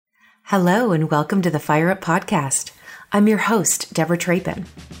Hello and welcome to the Fire Up Podcast. I'm your host, Deborah Trapin.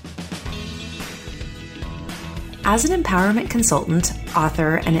 As an empowerment consultant,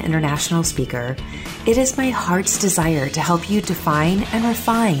 author, and international speaker, it is my heart's desire to help you define and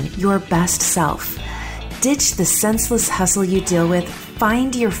refine your best self. Ditch the senseless hustle you deal with,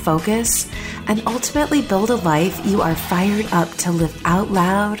 find your focus, and ultimately build a life you are fired up to live out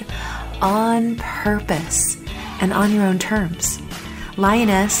loud, on purpose, and on your own terms.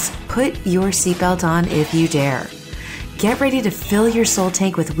 Lioness, put your seatbelt on if you dare. Get ready to fill your soul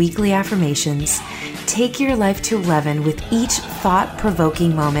tank with weekly affirmations, take your life to 11 with each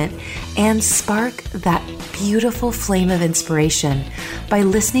thought-provoking moment, and spark that beautiful flame of inspiration by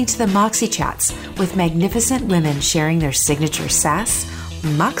listening to the Moxie Chats with magnificent women sharing their signature sass,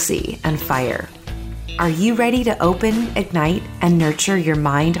 moxie, and fire. Are you ready to open, ignite, and nurture your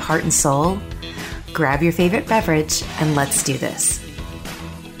mind, heart, and soul? Grab your favorite beverage and let's do this.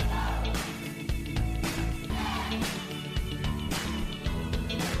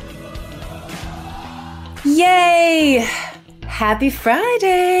 Yay! Happy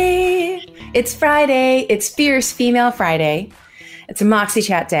Friday! It's Friday. It's Fierce Female Friday. It's a Moxie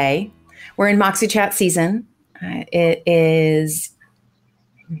Chat day. We're in Moxie Chat season. It is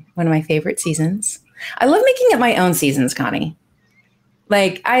one of my favorite seasons. I love making up my own seasons, Connie.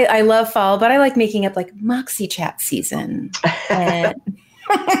 Like, I love fall, but I like making up like Moxie Chat season.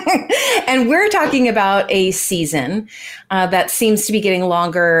 And we're talking about a season that seems to be getting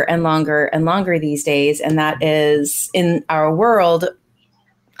longer and longer and longer these days. And that is in our world,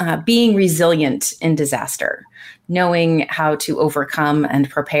 being resilient in disaster, knowing how to overcome and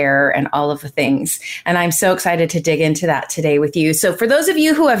prepare and all of the things. And I'm so excited to dig into that today with you. So for those of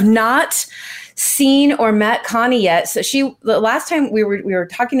you who have not seen or met Connie yet, so the last time we were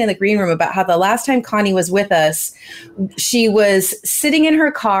talking in the green room about how the last time Connie was with us, she was sitting in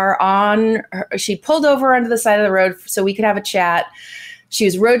her car she pulled over onto the side of the road so we could have a chat. She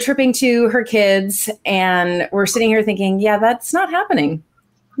was road tripping to her kids, and we're sitting here thinking, yeah, that's not happening.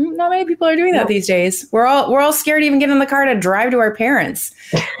 Not many people are doing that these days. We're all scared to even get in the car to drive to our parents.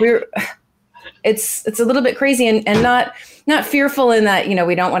 It's a little bit crazy and not fearful in that,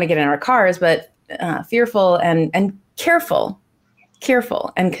 we don't want to get in our cars, but fearful and careful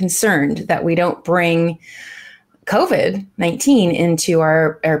and concerned that we don't bring COVID-19 into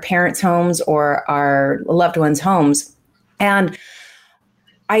our parents' homes or our loved ones' homes. And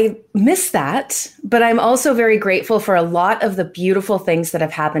I miss that, but I'm also very grateful for a lot of the beautiful things that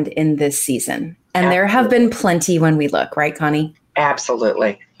have happened in this season. And There have been plenty when we look, right, Connie?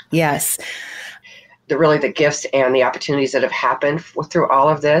 Absolutely. Yes. The gifts and the opportunities that have happened through all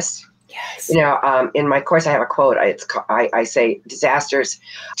of this. Yes. In my course, I have a quote. I say, disasters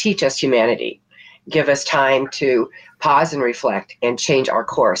teach us humanity, give us time to pause and reflect and change our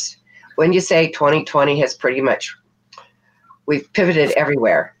course. When you say 2020 has we've pivoted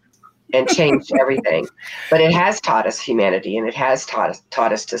everywhere and changed everything, but it has taught us humanity, and it has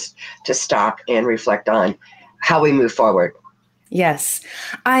taught us to stop and reflect on how we move forward. Yes.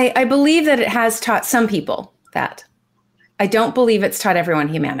 I believe that it has taught some people that. I don't believe it's taught everyone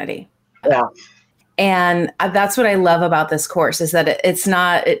humanity. Yeah. And that's what I love about this course, is that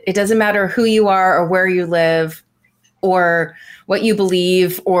it doesn't matter who you are or where you live or what you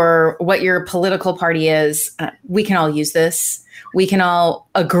believe or what your political party is. We can all use this. We can all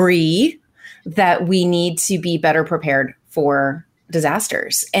agree that we need to be better prepared for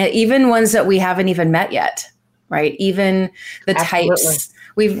disasters, and even ones that we haven't even met yet. Right. Even the Absolutely. types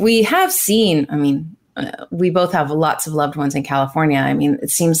we have seen. We both have lots of loved ones in California. It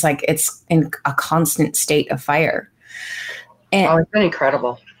seems like it's in a constant state of fire. And it's been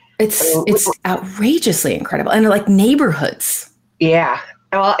incredible. It's outrageously incredible. And like neighborhoods. Yeah.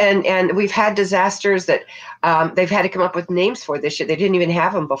 Well, and we've had disasters that they've had to come up with names for this year. They didn't even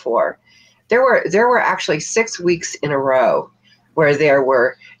have them before. There were actually 6 weeks in a row where there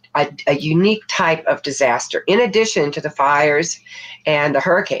were a unique type of disaster, in addition to the fires and the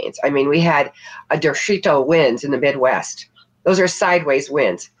hurricanes. We had a Dorshito winds in the Midwest. Those are sideways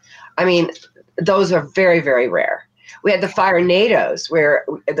winds. Those are very, very rare. We had the fire-nados, where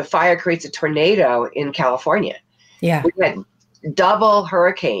the fire creates a tornado in California. Yeah. We had double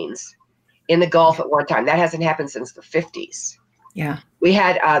hurricanes in the Gulf at one time. That hasn't happened since the 50s. Yeah. We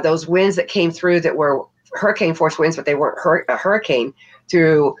had those winds that came through that were hurricane force winds, but they weren't a hurricane,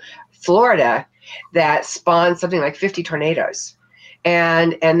 through Florida that spawned something like 50 tornadoes.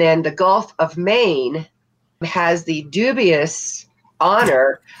 And then the Gulf of Maine has the dubious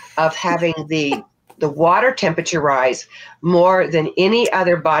honor of having the water temperature rise more than any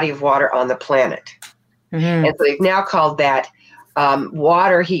other body of water on the planet. Mm-hmm. And so they've now called that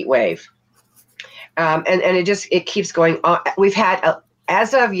water heat wave. And it keeps going on. We've had,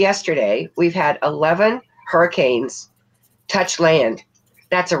 as of yesterday, we've had 11 hurricanes touch land.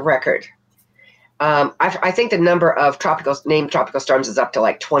 That's a record. I think the number of named tropical storms is up to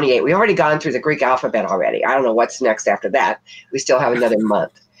like 28. We've already gone through the Greek alphabet already. I don't know what's next after that. We still have another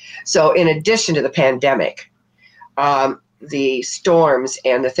month. So in addition to the pandemic, the storms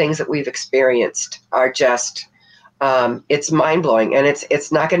and the things that we've experienced are just, it's mind-blowing, and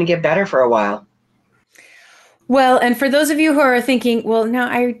it's not going to get better for a while. Well, and for those of you who are thinking, well, now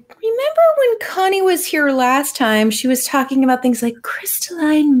I remember when Connie was here last time, she was talking about things like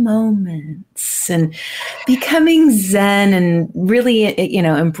crystalline moments and becoming Zen and really,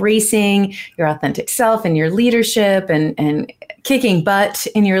 embracing your authentic self and your leadership and kicking butt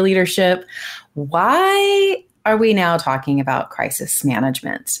in your leadership. Why are we now talking about crisis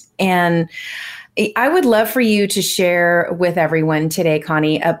management? And I would love for you to share with everyone today,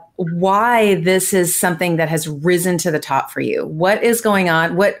 Connie, why this is something that has risen to the top for you. What is going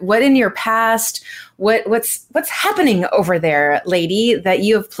on? What in your past? What's happening over there, lady, that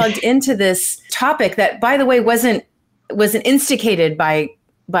you have plugged into this topic that, by the way, wasn't instigated by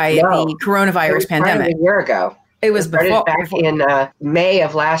the coronavirus pandemic? A year ago. It was before. Back in May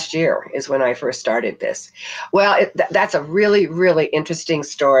of last year is when I first started this. Well, that's a really, really interesting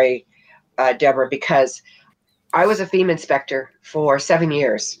story, Deborah, because I was a FEMA inspector for 7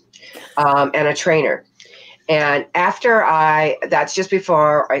 years and a trainer. And that's just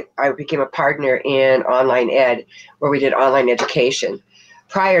before I became a partner in Online Ed, where we did online education.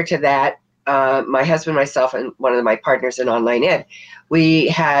 Prior to that, my husband, myself, and one of my partners in Online Ed, we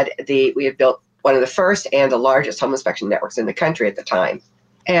had built one of the first and the largest home inspection networks in the country at the time.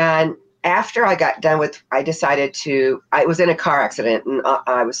 And after I got done I was in a car accident, and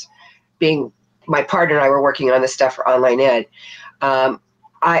my partner and I were working on this stuff for Online Ed.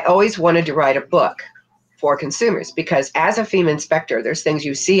 I always wanted to write a book for consumers, because as a FEMA inspector, there's things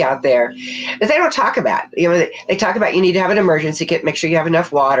you see out there that they don't talk about. They talk about you need to have an emergency kit, make sure you have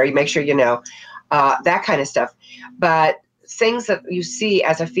enough water, you make sure that kind of stuff. But things that you see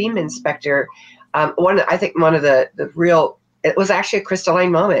as a FEMA inspector, it was actually a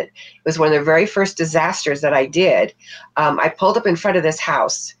crystalline moment. It was one of the very first disasters that I did. I pulled up in front of this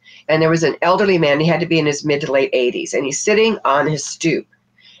house, and there was an elderly man. He had to be in his mid to late 80s, and he's sitting on his stoop,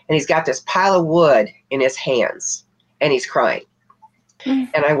 and he's got this pile of wood in his hands, and he's crying. Mm.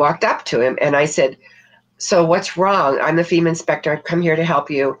 And I walked up to him, and I said, "So what's wrong? I'm the FEMA inspector. I've come here to help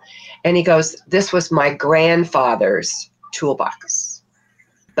you." And he goes, "This was my grandfather's toolbox,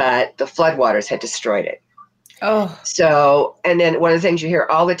 but the floodwaters had destroyed it." Oh. So, and then one of the things you hear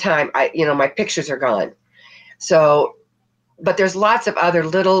all the time, my pictures are gone. So, but there's lots of other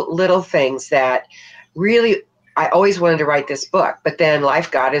little things that really, I always wanted to write this book, but then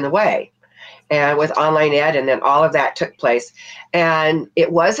life got in the way, and with Online Ed, and then all of that took place. And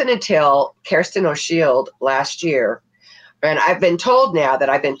it wasn't until Kirsten O'Shield last year, and I've been told now that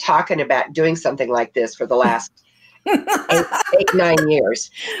I've been talking about doing something like this for the last 8-9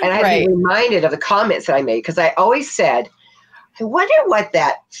 years. And I've been reminded of the comments that I made, because I always said, I wonder what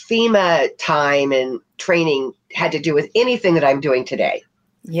that FEMA time and training had to do with anything that I'm doing today.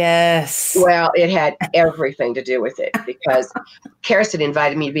 Yes. Well, it had everything to do with it, because Kirsten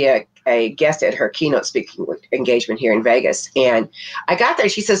invited me to be a guest at her keynote speaking engagement here in Vegas. And I got there.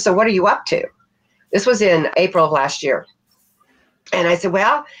 She says, "So what are you up to?" This was in April of last year. And I said,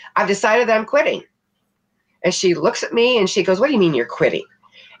 "Well, I've decided that I'm quitting." And she looks at me and she goes, "What do you mean you're quitting?"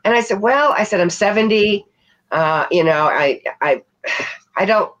 And I said, I'm 70. I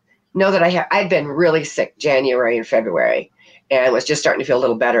don't know that I'd been really sick January and February, and was just starting to feel a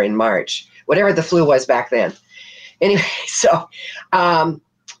little better in March, whatever the flu was back then. Anyway, so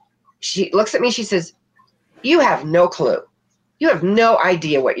she looks at me, she says, "You have no clue. You have no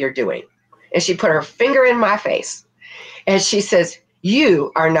idea what you're doing." And she put her finger in my face, and she says,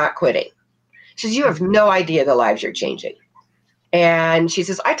 "You are not quitting." She says, "You have no idea the lives you're changing." And she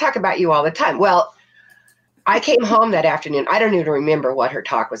says, "I talk about you all the time." Well, I came home that afternoon. I don't even remember what her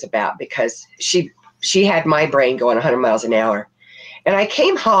talk was about, because she had my brain going 100 miles an hour. And I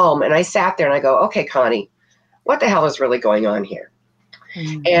came home and I sat there and I go, "Okay, Connie, what the hell is really going on here?"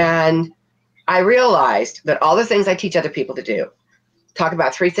 Mm-hmm. And I realized that all the things I teach other people to do, talk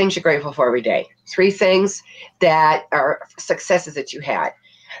about 3 things you're grateful for every day, 3 things that are successes that you had.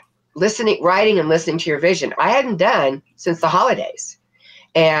 Writing and listening to your vision, I hadn't done since the holidays.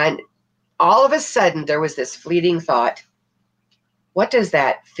 And all of a sudden there was this fleeting thought, what does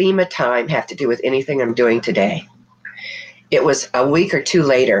that FEMA time have to do with anything I'm doing today? It was a week or 2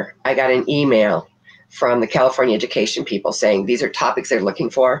 later, I got an email from the California education people saying these are topics they're looking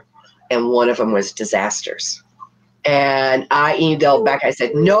for. And one of them was disasters. And I emailed back, I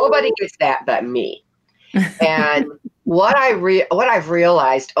said, nobody gets that but me. And what I've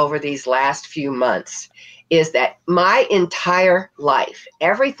realized over these last few months is that my entire life,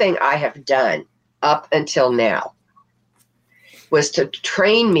 everything I have done up until now, was to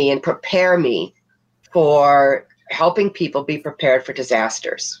train me and prepare me for helping people be prepared for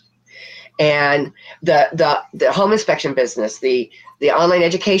disasters. And the home inspection business, the online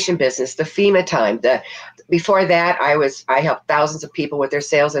education business, the FEMA time, before that I helped thousands of people with their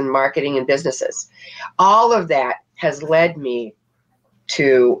sales and marketing and businesses. All of that has led me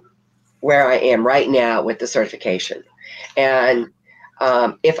to where I am right now with the certification. And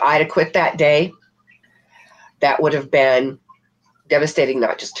if I'd have quit that day, that would have been devastating,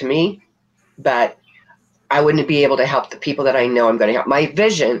 not just to me, but I wouldn't be able to help the people that I know I'm going to help. My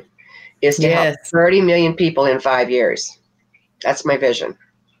vision is to help 30 million people in 5 years. That's my vision.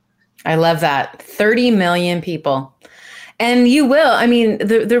 I love that. 30 million people. And you will. I mean,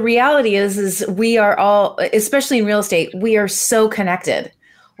 the reality is we are all, especially in real estate, we are so connected.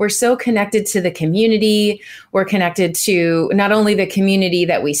 We're so connected to the community. We're connected to not only the community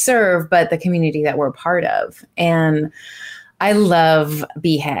that we serve, but the community that we're a part of. And I love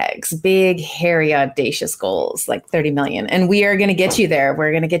BHAG's big, hairy, audacious goals, like 30 million. And we are going to get you there. We're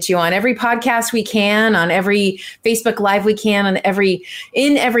going to get you on every podcast we can, on every Facebook Live we can,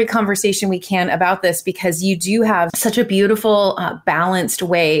 in every conversation we can about this, because you do have such a beautiful, balanced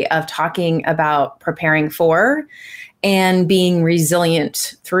way of talking about preparing for and being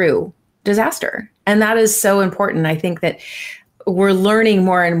resilient through disaster. And that is so important. I think that we're learning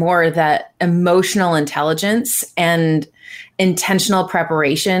more and more that emotional intelligence and intentional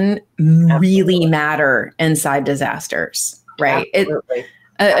preparation really matter inside disasters, right?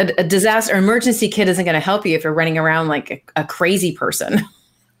 A disaster emergency kit isn't going to help you if you're running around like a crazy person.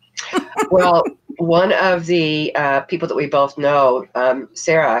 Well, one of the people that we both know,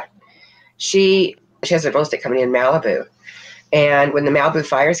 Sarah, she has a real estate company in Malibu. And when the Malibu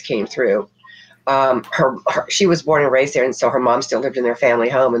fires came through, she was born and raised there, and so her mom still lived in their family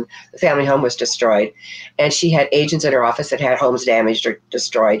home, and the family home was destroyed. And she had agents in her office that had homes damaged or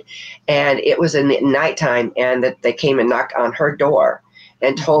destroyed. And it was in the nighttime, and that they came and knocked on her door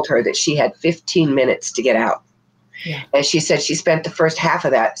and told her that she had 15 minutes to get out. Yeah. And she said she spent the first half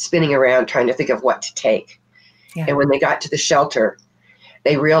of that spinning around trying to think of what to take. Yeah. And when they got to the shelter,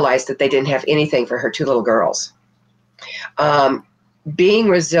 they realized that they didn't have anything for her two little girls. Being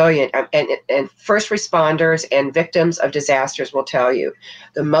resilient, and first responders and victims of disasters will tell you,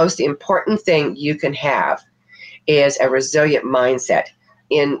 the most important thing you can have is a resilient mindset.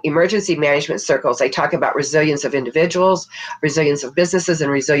 In emergency management circles, they talk about resilience of individuals, resilience of businesses,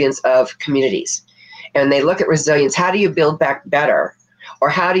 and resilience of communities. And they look at resilience. How do you build back better? Or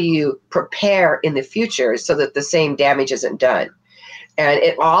how do you prepare in the future so that the same damage isn't done? And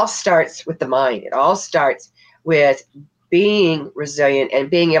it all starts with the mind. It all starts with being resilient and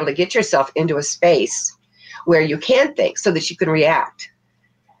being able to get yourself into a space where you can think so that you can react.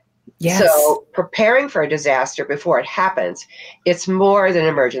 Yes. So preparing for a disaster before it happens, it's more than an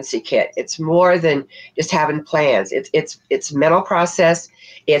emergency kit. It's more than just having plans. It's mental process.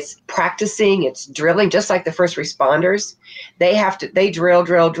 It's practicing. It's drilling, just like the first responders. They drill.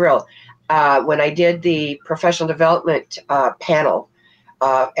 When I did the professional development panel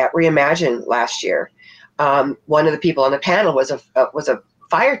at Reimagine last year, one of the people on the panel was a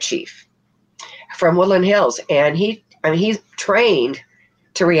fire chief from Woodland Hills, and he's trained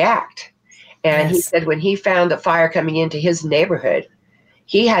to react. And yes. He said when he found the fire coming into his neighborhood,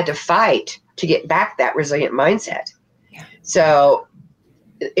 he had to fight to get back that resilient mindset. Yeah. So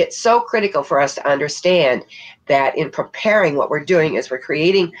it's so critical for us to understand that in preparing, what we're doing is we're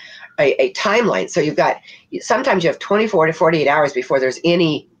creating a timeline. So sometimes you have 24 to 48 hours before there's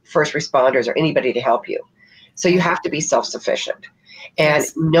any first responders or anybody to help you. So you have to be self-sufficient. And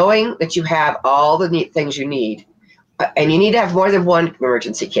yes. Knowing that you have all the neat things you need, and you need to have more than one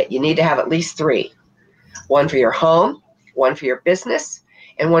emergency kit. You need to have at least 3. One for your home, one for your business,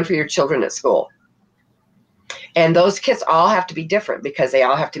 and one for your children at school. And those kits all have to be different because they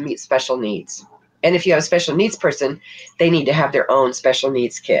all have to meet special needs. And if you have a special needs person, they need to have their own special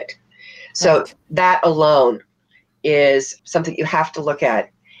needs kit. So right. That alone is something you have to look at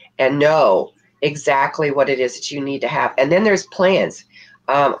and know exactly what it is that you need to have. And then there's plans.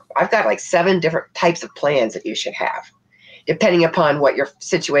 I've got like 7 different types of plans that you should have, depending upon what your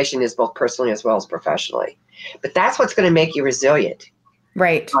situation is, both personally as well as professionally. But that's what's going to make you resilient.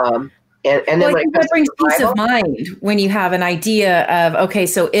 Right. And then that brings peace of mind when you have an idea of, okay,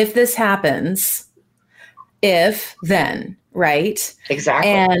 so if this happens, if then, right?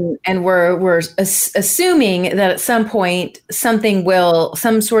 Exactly. And we're assuming that at some point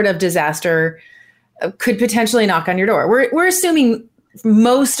some sort of disaster could potentially knock on your door. We're assuming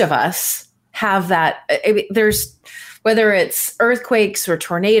most of us have that. There's, whether it's earthquakes or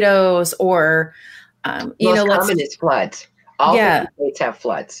tornadoes or most common is floods. All 50 states have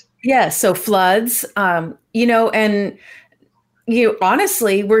floods. Yeah, so floods, and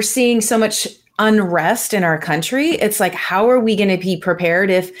honestly, we're seeing so much unrest in our country. It's like, how are we going to be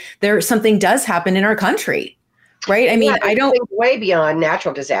prepared if something does happen in our country? Right. I mean, I don't think way beyond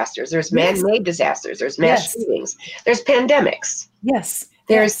natural disasters. There's man-made disasters. There's mass shootings. There's pandemics. Yes.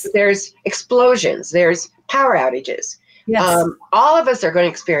 There's explosions. There's power outages. Yes. All of us are going to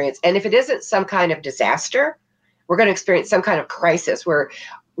experience. And if it isn't some kind of disaster, we're going to experience some kind of crisis where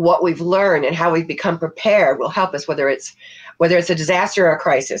what we've learned and how we've become prepared will help us, whether it's a disaster or a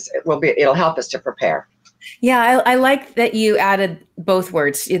crisis, it'll help us to prepare. Yeah, I like that you added both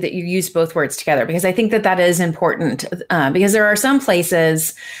words, that you use both words together, because I think that is important, because there are some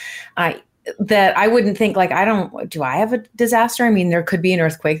places that I wouldn't think, like, do I have a disaster? I mean, there could be an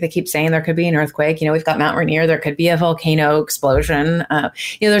earthquake. They keep saying there could be an earthquake. We've got Mount Rainier. There could be a volcano explosion.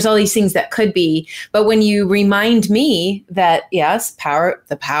 There's all these things that could be. But when you remind me that, yes,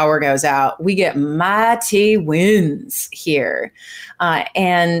 the power goes out, we get mighty winds here.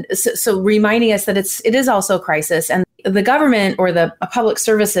 And so reminding us that it is also a crisis. And the government or the public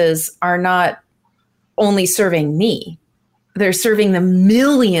services are not only serving me. They're serving the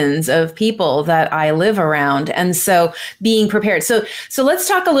millions of people that I live around. And so being prepared. So let's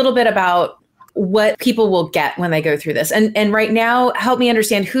talk a little bit about what people will get when they go through this. And right now, help me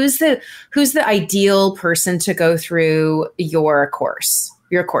understand who's the ideal person to go through your courses.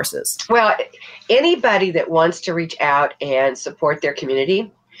 Well, anybody that wants to reach out and support their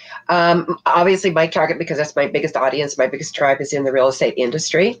community. Obviously my target, because that's my biggest audience, my biggest tribe is in the real estate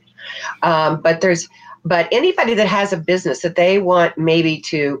industry. But anybody that has a business that they want maybe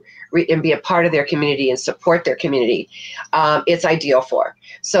to and be a part of their community and support their community, it's ideal for.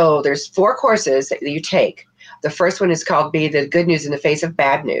 So there's 4 courses that you take. The first one is called Be the Good News in the Face of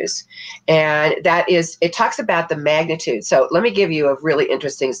Bad News. And it talks about the magnitude. So let me give you a really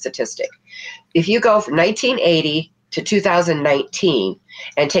interesting statistic. If you go from 1980 to 2019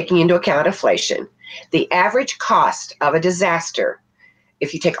 and taking into account inflation, the average cost of a disaster,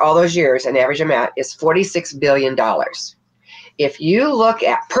 if you take all those years, an average amount is $46 billion. If you look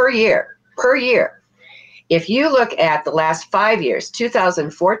at per year, if you look at the last 5 years,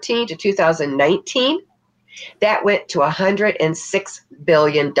 2014 to 2019, that went to $106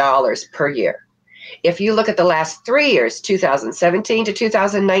 billion per year. If you look at the last 3 years, 2017 to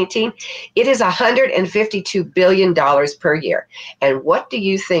 2019, it is $152 billion per year. And what do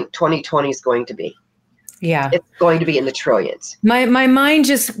you think 2020 is going to be? Yeah, it's going to be in the trillions. My mind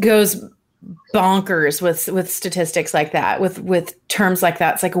just goes bonkers with statistics like that, with terms like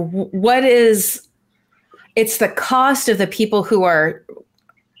that. It's like, it's the cost of the people who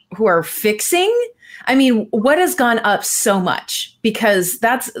are fixing. I mean, what has gone up so much? Because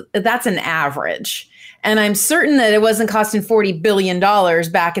that's an average. And I'm certain that it wasn't costing $40 billion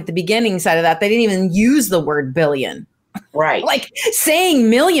back at the beginning side of that. They didn't even use the word billion. Right. Like saying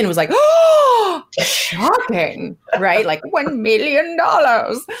million was like, oh, shocking, right? Like $1 million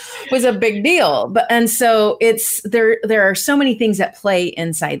was a big deal. And so there are so many things that play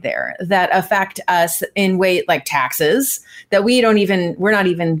inside there that affect us in ways like taxes that we're not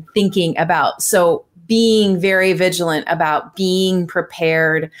even thinking about. So being very vigilant about being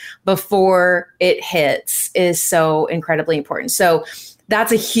prepared before it hits is so incredibly important. So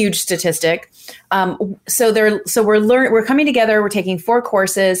that's a huge statistic. We're coming together. We're taking 4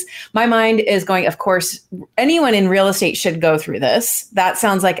 courses. My mind is going, of course, anyone in real estate should go through this. That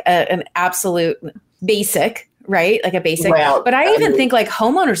sounds like an absolute basic, right? Like a basic. Well, but I even think like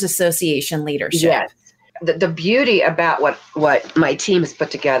homeowners association leadership. Yes. The beauty about what my team has put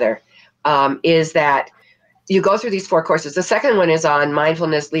together is that you go through these 4 courses. The second one is on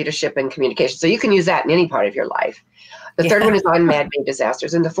mindfulness, leadership, and communication. So you can use that in any part of your life. The third one is on man-made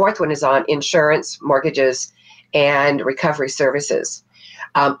disasters. And the fourth one is on insurance, mortgages, and recovery services.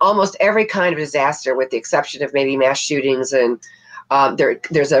 Almost every kind of disaster, with the exception of maybe mass shootings, and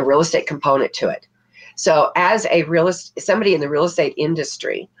there's a real estate component to it. So as somebody in the real estate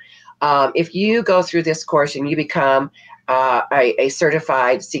industry, if you go through this course and you become a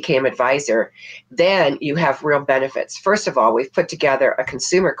certified CKM advisor, then you have real benefits. First of all, we've put together a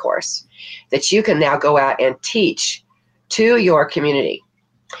consumer course that you can now go out and teach to your community.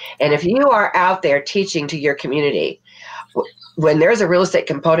 And if you are out there teaching to your community, when there's a real estate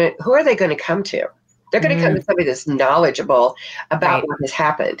component, who are they going to come to? They're going to come to somebody that's knowledgeable about what has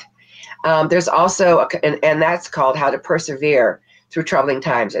happened. There's also, and that's called How to Persevere Through Troubling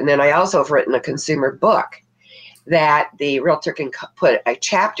Times. And then I also have written a consumer book that the realtor can put a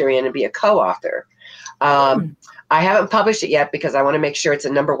chapter in and be a co-author. I haven't published it yet because I want to make sure it's a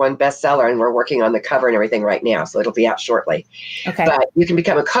 #1 bestseller, and we're working on the cover and everything right now, so it'll be out shortly. Okay. But you can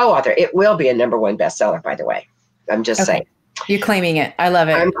become a co-author. It will be a #1 bestseller, by the way. I'm just saying. You're claiming it. I love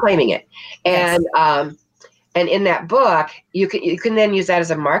it. I'm claiming it. And and in that book, you can then use that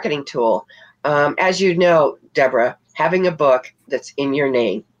as a marketing tool. As you know, Deborah, having a book that's in your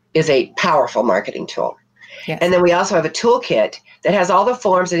name is a powerful marketing tool. Yes. And then we also have a toolkit that has all the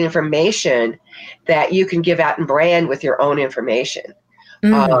forms and information that you can give out and brand with your own information.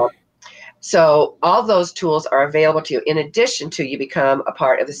 So all those tools are available to you in addition to you become a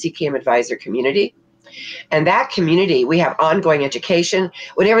part of the CKM Advisor community. And that community, we have ongoing education.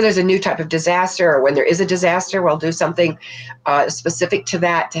 Whenever there's a new type of disaster or when there is a disaster, we'll do something specific to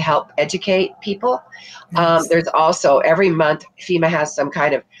that to help educate people. Nice. There's also every month, FEMA has some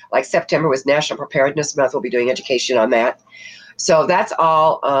kind of, like September was National Preparedness Month. We'll be doing education on that. So that's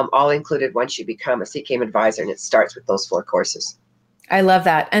all included once you become a CKM Advisor, and it starts with those 4 courses. I love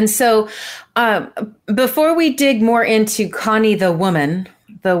that. And so before we dig more into Connie the woman,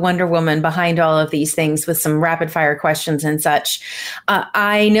 the Wonder Woman behind all of these things with some rapid fire questions and such,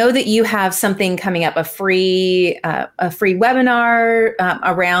 I know that you have something coming up, a free webinar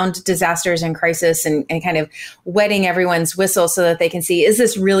around disasters and crisis and kind of wetting everyone's whistle so that they can see, is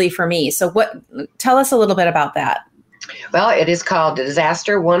this really for me? So tell us a little bit about that. Well, it is called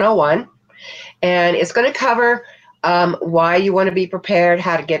Disaster 101, and it's going to cover why you want to be prepared,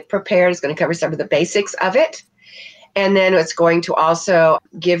 how to get prepared. It's going to cover some of the basics of it. And then it's going to also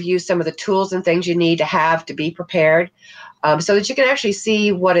give you some of the tools and things you need to have to be prepared so that you can actually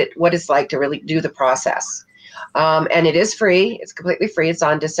see what it's like to really do the process. And it is free. It's completely free. It's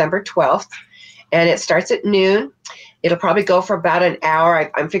on December 12th, and it starts at noon. It'll probably go for about an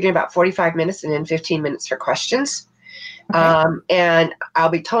hour. I'm figuring about 45 minutes and then 15 minutes for questions. Okay. And I'll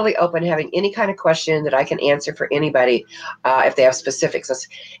be totally open to having any kind of question that I can answer for anybody if they have specifics.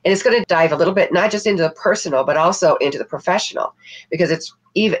 And it's going to dive a little bit, not just into the personal, but also into the professional, because it's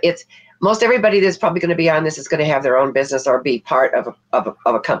most everybody that's probably going to be on this is going to have their own business or be part of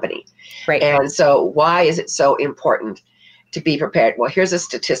a company. Right. And so why is it so important to be prepared? Well, here's a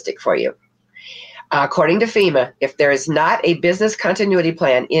statistic for you. According to FEMA, if there is not a business continuity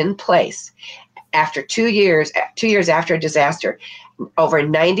plan in place, after 2 years after a disaster, over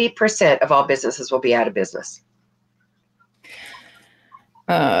 90% of all businesses will be out of business.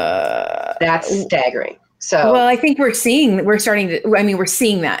 That's staggering. So, well, I think we're seeing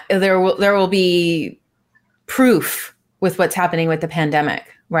that there will be proof with what's happening with the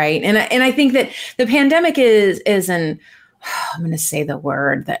pandemic, right? And I think that the pandemic is I'm going to say the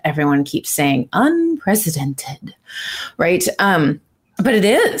word that everyone keeps saying, unprecedented, right? But it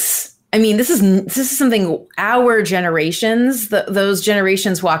is. I mean, this is something our generations, those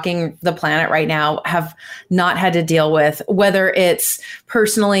generations walking the planet right now, have not had to deal with, whether it's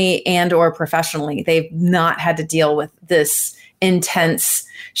personally and or professionally. They've not had to deal with this intense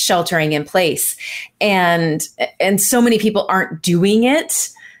sheltering in place. And so many people aren't doing it,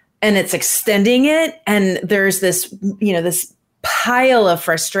 and it's extending it. And there's this pile of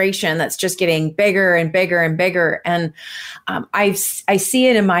frustration that's just getting bigger and bigger and bigger. And I see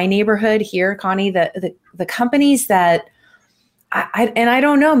it in my neighborhood here, Connie, the companies that I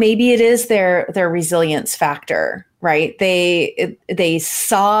don't know, maybe it is their resilience factor, right? They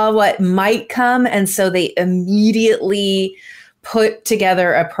saw what might come. And so they immediately put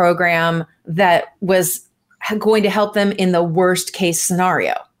together a program that was going to help them in the worst case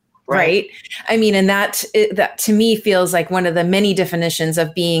scenario. Right. I mean, and that to me feels like one of the many definitions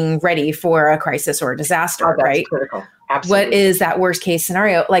of being ready for a crisis or a disaster, right? Critical. Absolutely. What is that worst case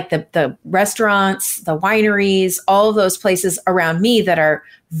scenario? Like the restaurants, the wineries, all of those places around me that are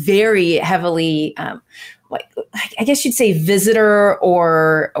very heavily, like I guess you'd say visitor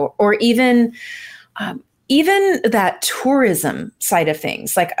or even that tourism side of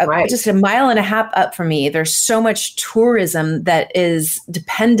things, like just a mile and a half up from me, there's so much tourism that is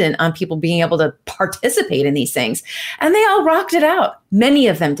dependent on people being able to participate in these things. And they all rocked it out. Many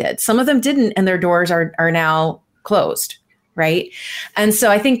of them did. Some of them didn't, and their doors are now closed. Right. And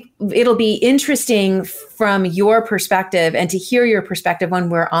so I think it'll be interesting from your perspective and to hear your perspective when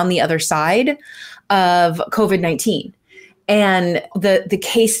we're on the other side of COVID-19. And the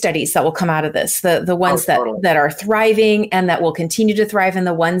case studies that will come out of this, the ones that are thriving and that will continue to thrive, and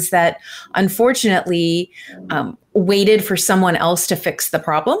the ones that unfortunately waited for someone else to fix the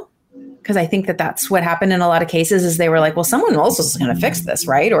problem Because I think that that's what happened in a lot of cases is they were like, well, someone else is going to fix this,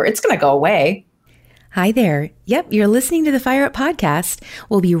 right? Or it's going to go away. Hi there. Yep, you're listening to the Fire Up Podcast.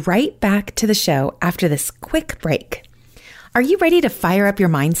 We'll be right back to the show after this quick break. Are you ready to fire up your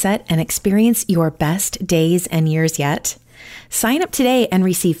mindset and experience your best days and years yet? Sign up today and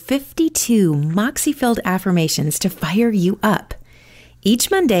receive 52 Moxie-filled affirmations to fire you up.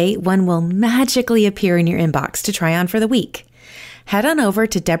 Each Monday, one will magically appear in your inbox to try on for the week. Head on over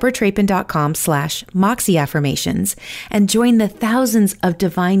to deborahtrapin.com/Moxie affirmations and join the thousands of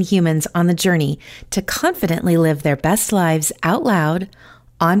divine humans on the journey to confidently live their best lives out loud,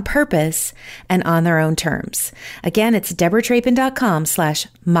 on purpose, and on their own terms. Again, it's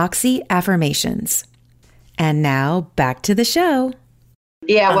deborahtrapin.com/Moxie affirmations. And now back to the show.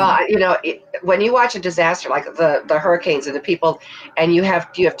 Yeah, well, when you watch a disaster like the hurricanes and the people, and you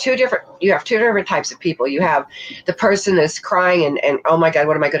have two different types of people. You have the person that's crying and oh my God,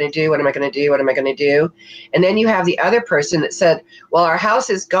 what am I going to do? What am I going to do? What am I going to do? And then you have the other person that said, well, our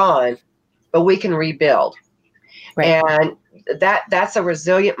house is gone, but we can rebuild. Right. And that's a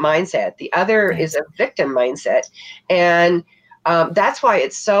resilient mindset. The other is a victim mindset, and that's why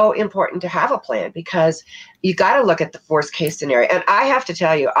it's so important to have a plan, because you got to look at the worst case scenario. And I have to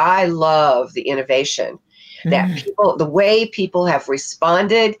tell you, I love the innovation that the way people have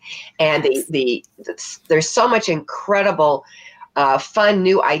responded, and there's so much incredible, fun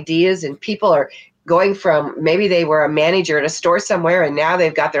new ideas, and people are going from maybe they were a manager at a store somewhere and now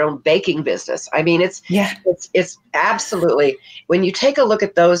they've got their own baking business. I mean, it's absolutely, when you take a look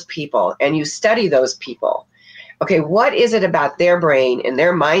at those people and you study those people, okay, what is it about their brain and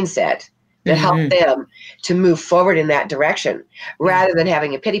their mindset that helped them to move forward in that direction rather than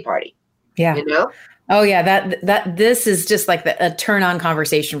having a pity party? Yeah. You know? Oh yeah. This is just like a turn on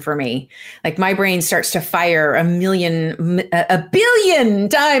conversation for me. Like my brain starts to fire a billion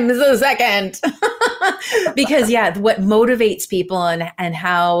times a second because what motivates people and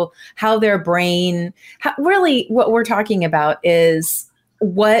how their brain, really what we're talking about is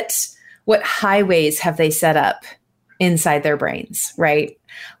what highways have they set up inside their brains, right?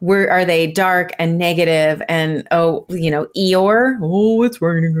 Where are they dark and negative and, Eeyore, oh, it's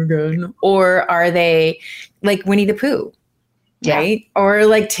raining again. Or are they like Winnie the Pooh, right? Or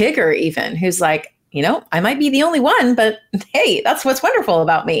like Tigger even, who's like, I might be the only one, but hey, that's what's wonderful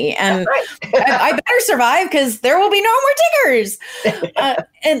about me. And I better survive because there will be no more Tiggers.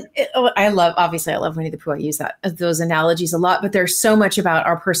 I love Winnie the Pooh. I use those analogies a lot, but there's so much about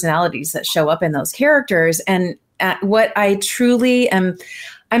our personalities that show up in those characters. And what I truly am,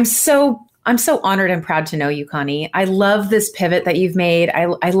 I'm so honored and proud to know you, Connie. I love this pivot that you've made.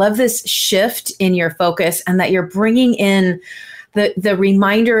 I love this shift in your focus and that you're bringing in the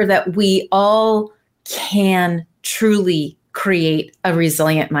reminder that we all can truly create a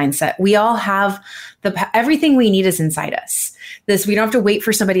resilient mindset. We all have everything we need is inside us. We don't have to wait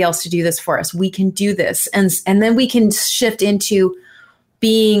for somebody else to do this for us. We can do this. And then we can shift into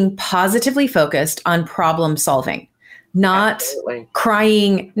being positively focused on problem solving, not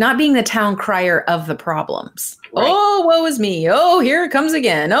crying, not being the town crier of the problems. Right. Oh, woe is me. Oh, here it comes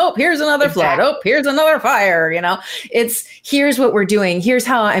again. Oh, here's another flood. Oh, here's another fire. It's here's what we're doing. Here's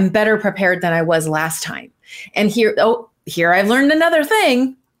how I'm better prepared than I was last time. And here I've learned another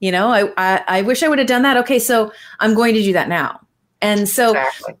thing. I wish I would have done that. Okay, so I'm going to do that now. And so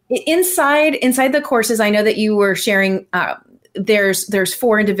inside the courses, I know that you were sharing, there's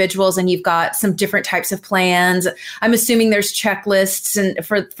 4 individuals and you've got some different types of plans. I'm assuming there's checklists, and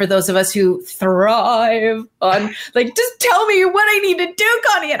for those of us who thrive on just tell me what I need to do,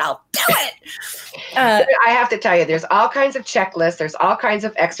 Connie, and I'll do it. I have to tell you, there's all kinds of checklists. There's all kinds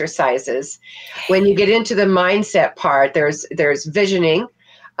of exercises. When you get into the mindset part, there's visioning.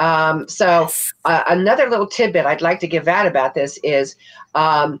 Another little tidbit I'd like to give out about this is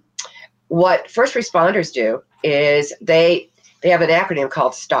what first responders do is they have an acronym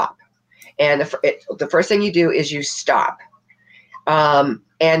called STOP. And the first thing you do is you stop. And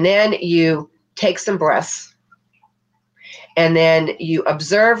then you take some breaths. And then you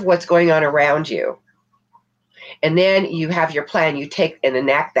observe what's going on around you. And then you have your plan. You take and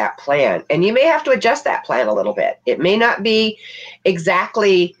enact that plan. And you may have to adjust that plan a little bit. It may not be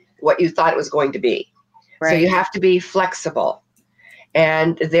exactly what you thought it was going to be. Right. So you have to be flexible.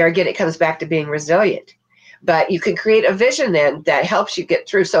 And there again, it comes back to being resilient. But you can create a vision then that helps you get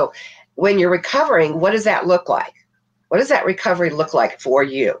through. So when you're recovering, what does that look like? What does that recovery look like for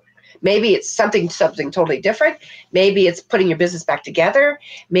you? Maybe it's something totally different. Maybe it's putting your business back together.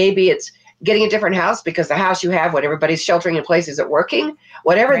 Maybe it's getting a different house because the house you have, when everybody's sheltering in place, isn't working.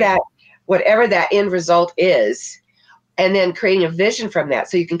 Whatever that end result is, and then creating a vision from that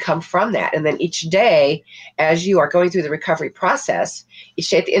so you can come from that. And then each day, as you are going through the recovery process, each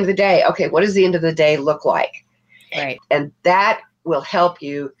day at the end of the day, okay, what does the end of the day look like? Right. And that will help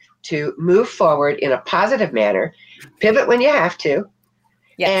you to move forward in a positive manner, pivot when you have to,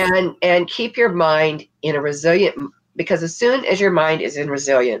 and keep your mind in a resilient, because as soon as your mind is in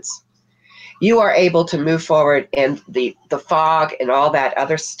resilience, you are able to move forward, and the fog and all that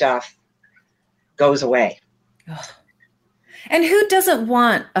other stuff goes away. And who doesn't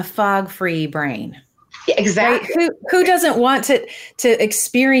want a fog-free brain? Yeah, exactly. Right? Who doesn't want to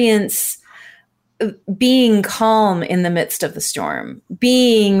experience being calm in the midst of the storm,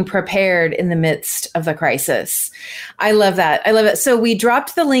 being prepared in the midst of the crisis? I love that. I love it. So we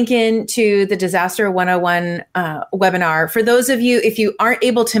dropped the link into the Disaster 101 webinar. For those of you, if you aren't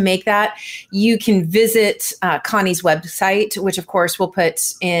able to make that, you can visit Connie's website, which of course we'll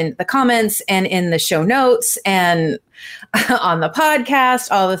put in the comments and in the show notes and on the podcast,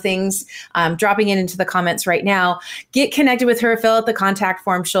 all the things, dropping it into the comments right now. Get connected with her, fill out the contact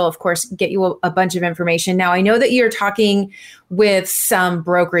form. She'll, of course, get you a bunch of information. Now, I know that you're talking with some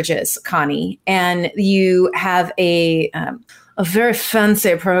brokerages, Connie, and you have a very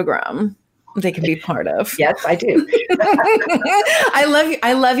fancy program they can be part of. Yes, I do.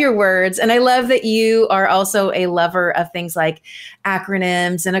 I love your words. And I love that you are also a lover of things like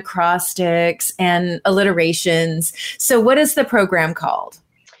acronyms and acrostics and alliterations. So what is the program called?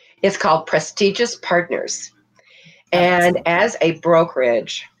 It's called Prestigious Partners. And as a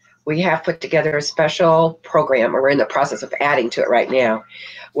brokerage, we have put together a special program, or we're in the process of adding to it right now,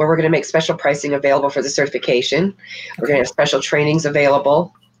 where we're going to make special pricing available for the certification. We're going to have special trainings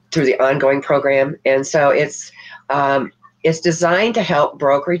available through the ongoing program. And so it's designed to help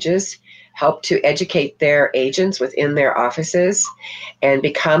brokerages help to educate their agents within their offices and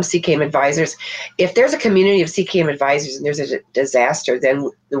become CKM advisors. If there's a community of CKM advisors and there's a disaster, then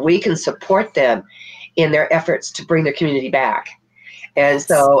we can support them in their efforts to bring their community back. And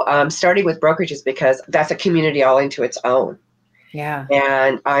so starting with brokerages, because that's a community all into its own. Yeah.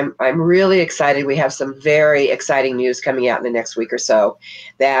 And I'm really excited. We have some very exciting news coming out in the next week or so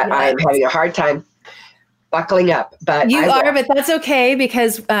that I'm having a hard time buckling up. But but that's okay,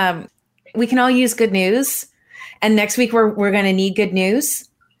 because we can all use good news. And next week we're going to need good news,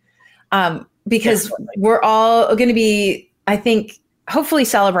 because definitely. We're all going to be, I think, hopefully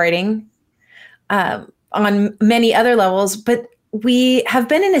celebrating on many other levels. But we have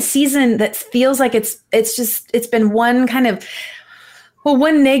been in a season that feels like it's been one kind of,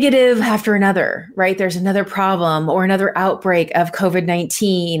 one negative after another, right? There's another problem or another outbreak of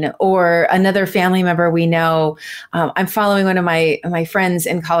COVID-19 or another family member we know. I'm following one of my friends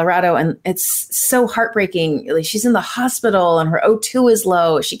in Colorado, and it's so heartbreaking. Like, she's in the hospital and her O2 is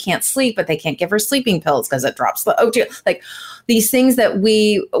low. She can't sleep, but they can't give her sleeping pills because it drops the O2. Like, these things that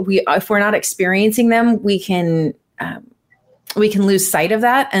we if we're not experiencing them, we can lose sight of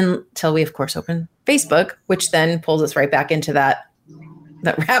that until we, of course, open Facebook, which then pulls us right back into that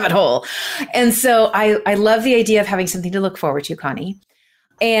rabbit hole. And so I love the idea of having something to look forward to, Connie.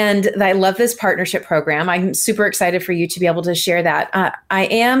 And I love this partnership program. I'm super excited for you to be able to share that. I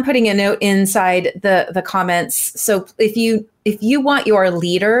am putting a note inside the comments. So if you want your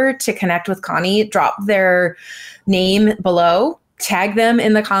leader to connect with Connie, drop their name below, tag them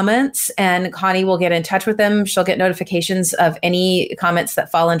in the comments, and Connie will get in touch with them. She'll get notifications of any comments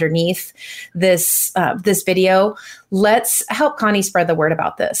that fall underneath this video. Let's help Connie spread the word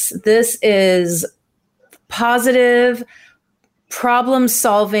about this. This is positive,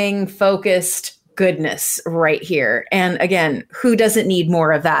 problem-solving, focused goodness right here. And again, who doesn't need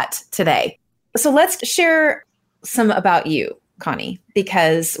more of that today? So let's share some about you, Connie,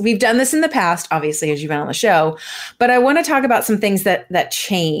 because we've done this in the past, obviously, as you've been on the show, but I want to talk about some things that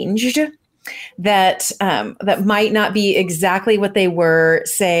changed that might not be exactly what they were,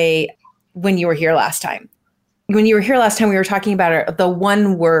 say, when you were here last time. When you were here last time, we were talking about the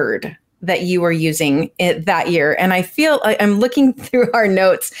one word that you were using that year. And I feel I'm looking through our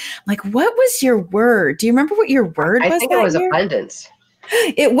notes. I'm like, what was your word? Do you remember what your word was? I think it was abundance.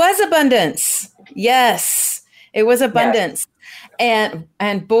 It was abundance. Yes, it was abundance. Yes.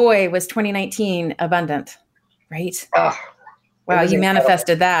 And boy, was 2019 abundant, right? Oh, wow, you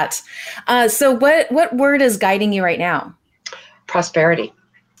manifested that. So what word is guiding you right now? Prosperity.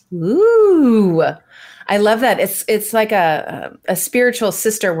 Ooh, I love that. It's like a spiritual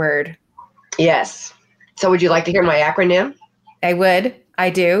sister word. Yes. So would you like to hear my acronym? I would. I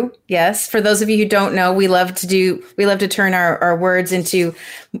do. Yes. For those of you who don't know, we love to turn our words into,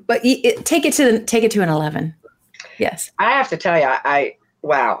 but take it to an 11. Yes. I have to tell you,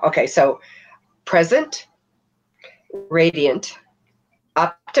 wow. Okay. So present, radiant,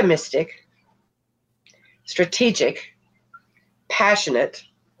 optimistic, strategic, passionate,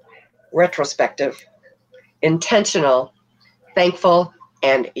 retrospective, intentional, thankful,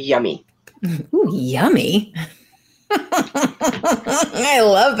 and yummy. Ooh, yummy. I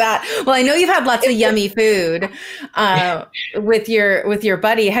love that. Well, I know you've had lots of yummy food with your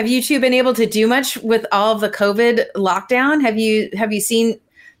buddy. Have you two been able to do much with all of the COVID lockdown? Have you seen?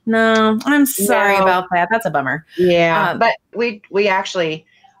 No, I'm sorry about that. That's a bummer. Yeah, but we actually,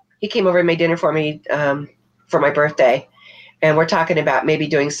 he came over and made dinner for me for my birthday, and we're talking about maybe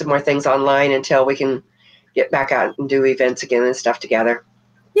doing some more things online until we can get back out and do events again and stuff together.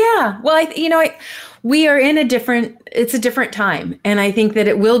 Yeah. Well, we are in it's a different time. And I think that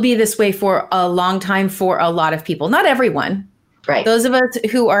it will be this way for a long time for a lot of people, not everyone. Right. Those of us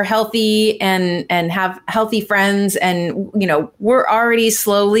who are healthy and have healthy friends and, we're already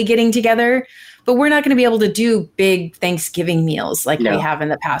slowly getting together, but we're not going to be able to do big Thanksgiving meals like we have in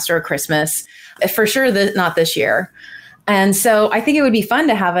the past or Christmas, for sure not this year. And so I think it would be fun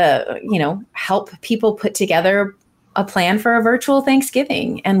to have help people put together a plan for a virtual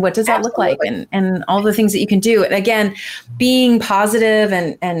Thanksgiving. And what does that look like? And all the things that you can do. And again, being positive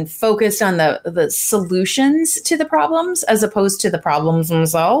and focused on the solutions to the problems as opposed to the problems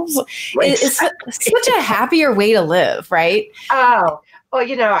themselves. Right. It's such a happier way to live, right? Oh, well,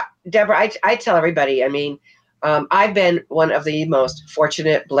 Deborah, I tell everybody, I've been one of the most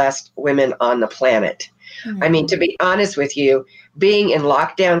fortunate, blessed women on the planet. Mm-hmm. To be honest with you, being in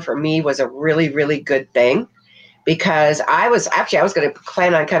lockdown for me was a really, really good thing. Because I was going to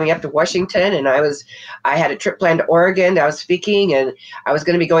plan on coming up to Washington, and I had a trip planned to Oregon. I was speaking, and I was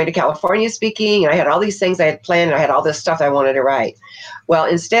going to be going to California speaking, and I had all these things I had planned, and I had all this stuff I wanted to write. Well,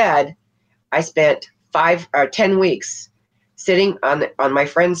 instead, I spent 5 or 10 weeks sitting on my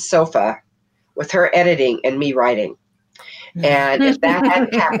friend's sofa with her editing and me writing. And if that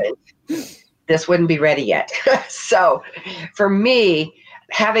hadn't happened, this wouldn't be ready yet. So, for me,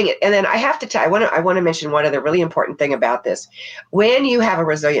 having it, and then I have to tell, I want to mention one other really important thing about this. When you have a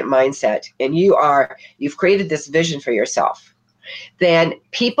resilient mindset and you've created this vision for yourself, then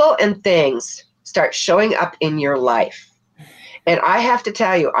people and things start showing up in your life. And I have to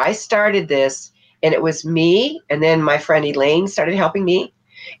tell you, I started this, and it was me, and then my friend Elaine started helping me,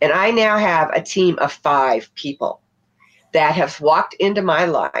 and I now have a team of 5 people that have walked into my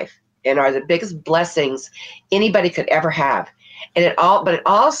life and are the biggest blessings anybody could ever have. And it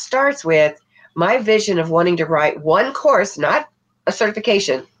all starts with my vision of wanting to write one course, not a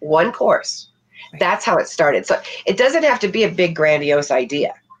certification, one course. Right. That's how it started. So it doesn't have to be a big, grandiose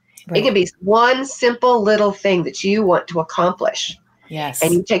idea. Right. It can be one simple little thing that you want to accomplish. Yes.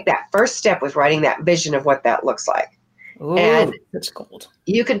 And you take that first step with writing that vision of what that looks like. Ooh, and that's gold.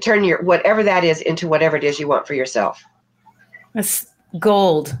 You can turn your whatever that is into whatever it is you want for yourself. That's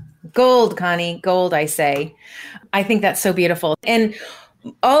gold. Gold, Connie, gold, I say. I think that's so beautiful. And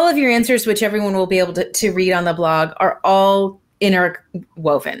all of your answers, which everyone will be able to read on the blog, are all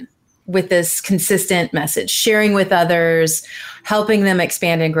interwoven with this consistent message, sharing with others, helping them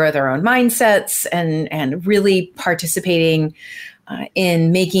expand and grow their own mindsets, and really participating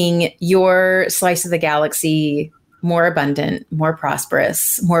in making your slice of the galaxy more abundant, more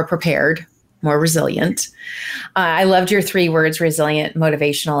prosperous, more prepared, more resilient. I loved your 3 words: resilient,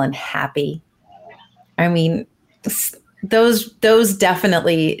 motivational, and happy. Those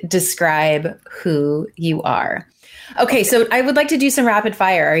definitely describe who you are. Okay, so I would like to do some rapid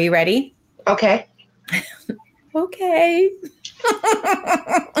fire. Are you ready? Okay. Okay.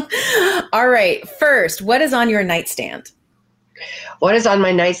 All right. First, what is on your nightstand? What is on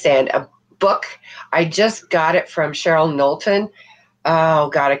my nightstand? A book. I just got it from Cheryl Knowlton. Oh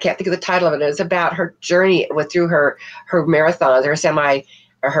God, I can't think of the title of it. It's about her journey through her marathons,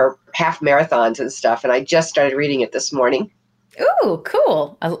 her half marathons and stuff. And I just started reading it this morning. Ooh,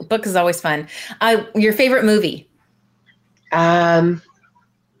 cool. A book is always fun. Your favorite movie?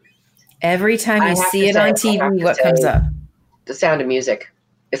 Every time you see it on TV, what comes up? The Sound of Music.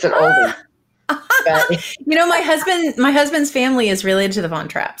 It's an oldie. My husband's family is related to the Von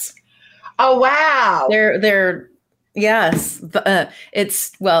Trapps. Oh wow! They're yes.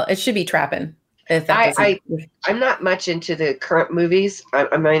 It should be Trappin'. If that I'm not much into the current movies.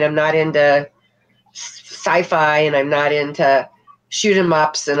 I'm not into sci-fi, and I'm not into shoot 'em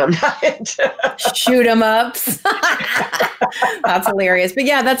ups, and I'm not into shoot 'em ups. That's hilarious. But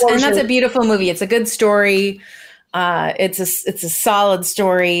yeah, that's a beautiful movie. It's a good story. It's a solid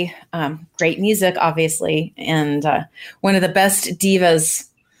story. Great music, obviously, and one of the best divas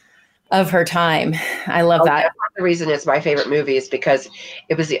of her time. I love that. That's the reason it's my favorite movie is because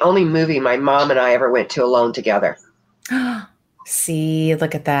it was the only movie my mom and I ever went to alone together. See,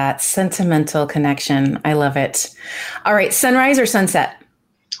 look at that sentimental connection. I love it. All right, sunrise or sunset?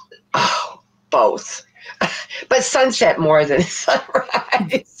 Oh, both. But sunset more than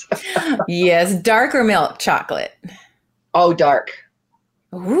sunrise. Yes, dark or milk chocolate? Oh, dark.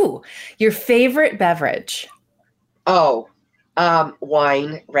 Ooh, your favorite beverage? Oh,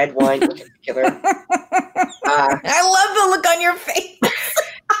 wine, red wine in particular. I love the look on your face.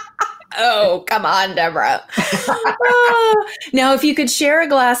 Oh, come on, Deborah. Now, if you could share a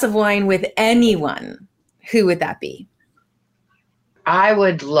glass of wine with anyone, who would that be? I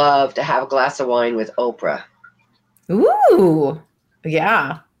would love to have a glass of wine with Oprah. Ooh,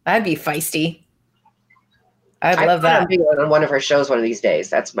 yeah, that'd be feisty. I'd love that. I'm being on one of her shows one of these days.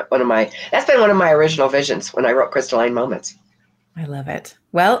 That's been one of my original visions when I wrote Crystalline Moments. I love it.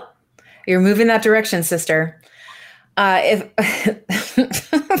 Well, you're moving that direction, sister. If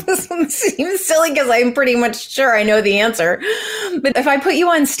this one seems silly because I'm pretty much sure I know the answer, but if I put you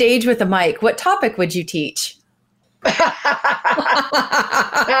on stage with a mic, what topic would you teach?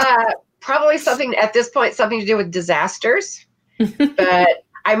 Probably something at this point, something to do with disasters, but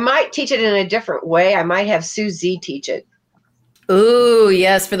I might teach it in a different way. I might have Susie teach it. Ooh,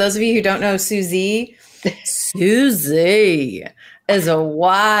 yes. For those of you who don't know Susie, Susie is a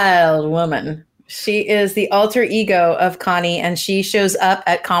wild woman. She is the alter ego of Connie, and she shows up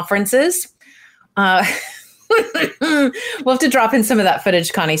at conferences. We'll have to drop in some of that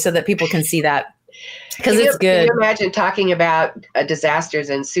footage, Connie, so that people can see that. Because it's good. Can you imagine talking about disasters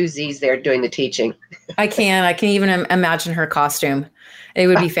and Susie's there doing the teaching? I can even imagine her costume. It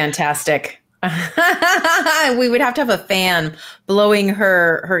would be fantastic. We would have to have a fan blowing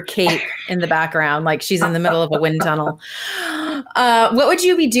her cape in the background, like she's in the middle of a wind tunnel. What would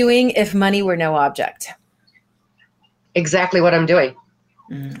you be doing if money were no object? Exactly what I'm doing.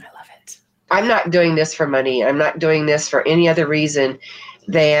 I love it. I'm not doing this for money. I'm not doing this for any other reason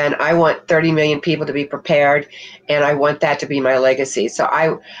than I want 30 million people to be prepared, and I want that to be my legacy. So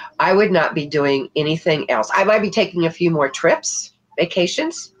I would not be doing anything else. I might be taking a few more trips,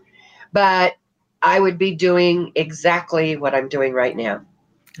 vacations, but I would be doing exactly what I'm doing right now.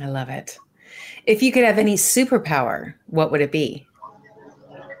 I love it. If you could have any superpower, what would it be?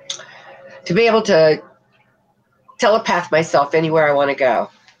 To be able to telepath myself anywhere I want to go.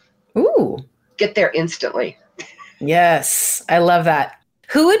 Ooh. Get there instantly. Yes, I love that.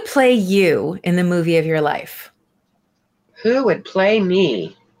 Who would play you in the movie of your life? Who would play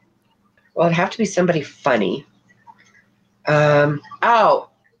me? Well, it'd have to be somebody funny.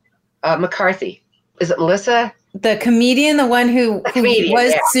 McCarthy. Is it Melissa? The comedian, the one who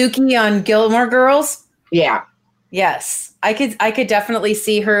was Suki on Gilmore Girls? Yeah. Yes. I could definitely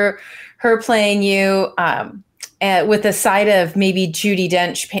see her playing you with a side of maybe Judi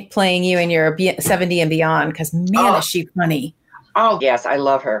Dench playing you in your 70 and Beyond, because man, is she funny. Oh, yes. I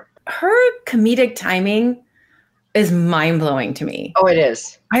love her. Her comedic timing is mind-blowing to me. Oh, it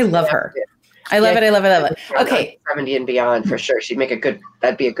is. I love her. I love it. Okay. 70 and Beyond for sure.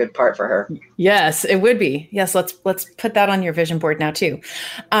 That'd be a good part for her. Yes, it would be. Yes, let's put that on your vision board now too.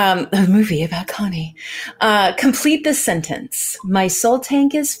 A movie about Connie. Complete this sentence. My soul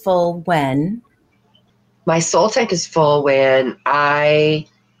tank is full when? My soul tank is full when I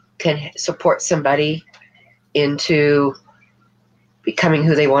can support somebody into becoming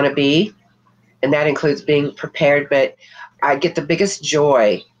who they want to be. And that includes being prepared. But I get the biggest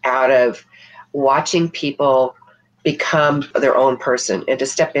joy out of watching people become their own person and to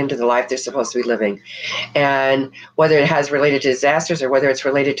step into the life they're supposed to be living. And whether it has related to disasters or whether it's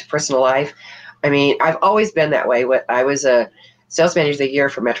related to personal life, I mean, I've always been that way. I was a sales manager of the year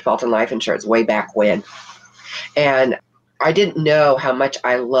for Metropolitan Life Insurance way back when. And I didn't know how much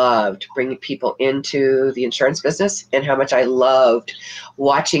I loved bringing people into the insurance business and how much I loved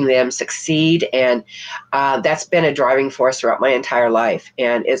watching them succeed. And that's been a driving force throughout my entire life.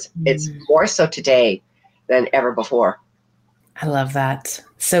 And it's more so today than ever before. I love that.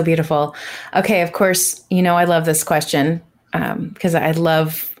 So beautiful. Okay, of course, I love this question because I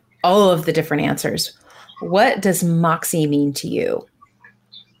love all of the different answers. What does Moxie mean to you?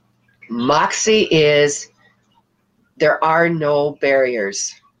 Moxie is there are no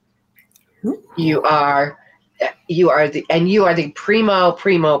barriers. Ooh. You are the primo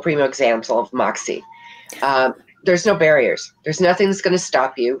example of Moxie. There's no barriers. There's nothing that's going to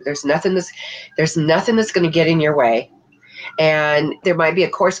stop you. There's nothing that's going to get in your way. And there might be a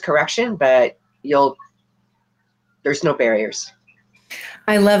course correction, but there's no barriers.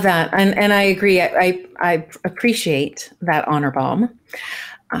 I love that. And I agree. I appreciate that honor bomb.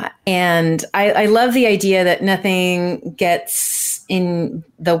 And I love the idea that nothing gets in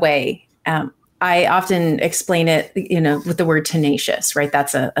the way. I often explain it, with the word tenacious, right?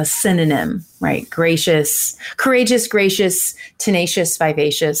 That's a synonym, right? Gracious, courageous, gracious, tenacious,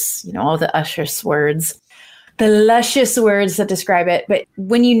 vivacious, all the luscious words that describe it. But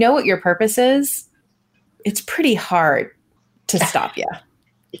when you know what your purpose is, it's pretty hard to stop you.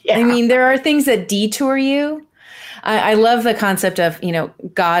 Yeah. I mean, there are things that detour you. I love the concept of,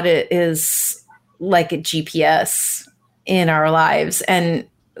 God is like a GPS in our lives. And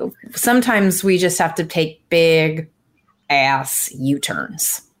sometimes we just have to take big ass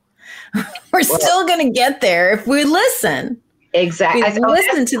U-turns. We're still going to get there if we listen. Exactly. You have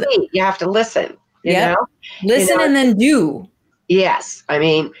to listen. You know? Listen and then do. Yes. I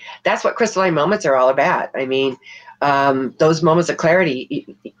mean, that's what crystalline moments are all about. I mean, those moments of clarity,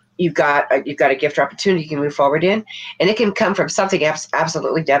 you've got a gift or opportunity you can move forward in, and it can come from something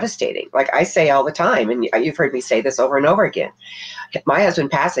absolutely devastating. Like I say all the time, and you've heard me say this over and over again. My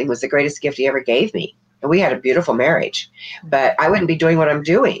husband passing was the greatest gift he ever gave me, and we had a beautiful marriage, but I wouldn't be doing what I'm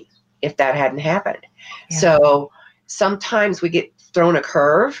doing if that hadn't happened. Yeah. So sometimes we get thrown a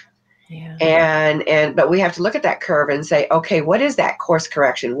curve. Yeah. But we have to look at that curve and say, okay, what is that course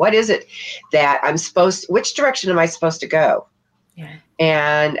correction? What is it that which direction am I supposed to go? Yeah.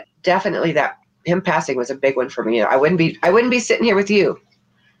 And definitely that him passing was a big one for me. I wouldn't be sitting here with you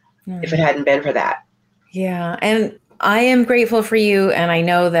if it hadn't been for that. Yeah. And I am grateful for you. And I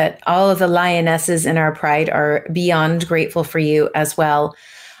know that all of the lionesses in our pride are beyond grateful for you as well.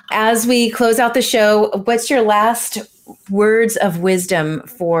 As we close out the show, what's your last words of wisdom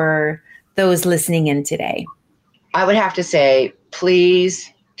for those listening in today? I would have to say,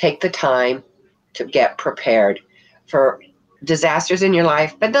 please take the time to get prepared for disasters in your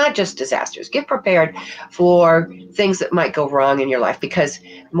life, but not just disasters. Get prepared for things that might go wrong in your life, because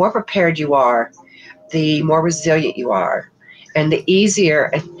the more prepared you are, the more resilient you are, and the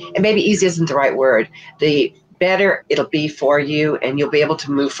easier, and maybe easy isn't the right word, the better it'll be for you, and you'll be able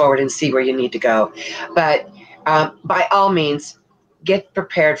to move forward and see where you need to go. But by all means, get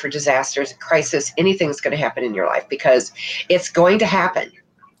prepared for disasters, crisis, anything that's going to happen in your life, because it's going to happen.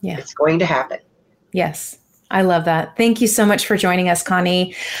 Yeah. It's going to happen. Yes. I love that. Thank you so much for joining us,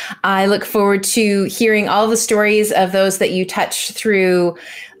 Connie. I look forward to hearing all the stories of those that you touch through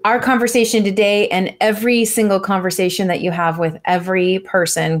our conversation today and every single conversation that you have with every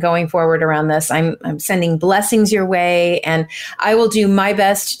person going forward around this. I'm sending blessings your way, and I will do my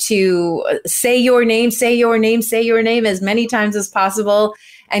best to say your name as many times as possible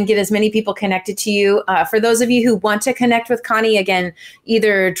and get as many people connected to you. For those of you who want to connect with Connie, again,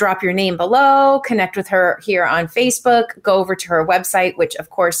 either drop your name below, connect with her here on Facebook, go over to her website, which of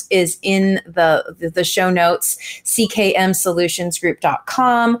course is in the show notes,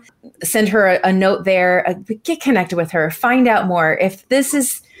 ckmsolutionsgroup.com. Send her a note there, get connected with her, find out more. If this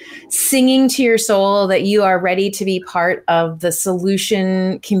is singing to your soul that you are ready to be part of the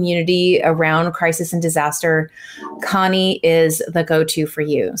solution community around crisis and disaster, Connie is the go-to for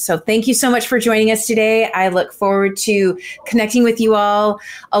you. So thank you so much for joining us today. I look forward to connecting with you all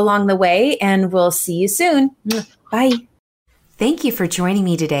along the way, and we'll see you soon. Bye. Thank you for joining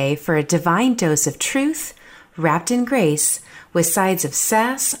me today for a divine dose of truth wrapped in grace with sides of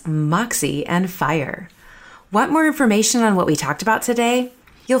sass, moxie, and fire. Want more information on what we talked about today?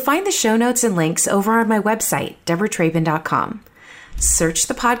 You'll find the show notes and links over on my website, DeborahTrapin.com. Search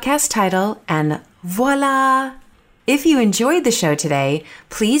the podcast title and voila! If you enjoyed the show today,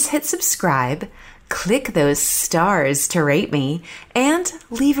 please hit subscribe, click those stars to rate me, and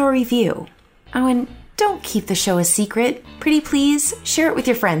leave a review. Oh, and don't keep the show a secret. Pretty please, share it with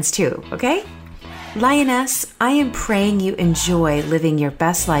your friends too, okay? Lioness, I am praying you enjoy living your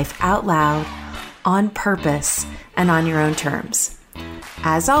best life out loud, on purpose, and on your own terms.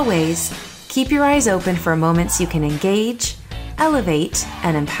 As always, keep your eyes open for moments you can engage, elevate,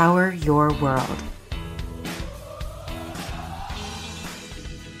 and empower your world.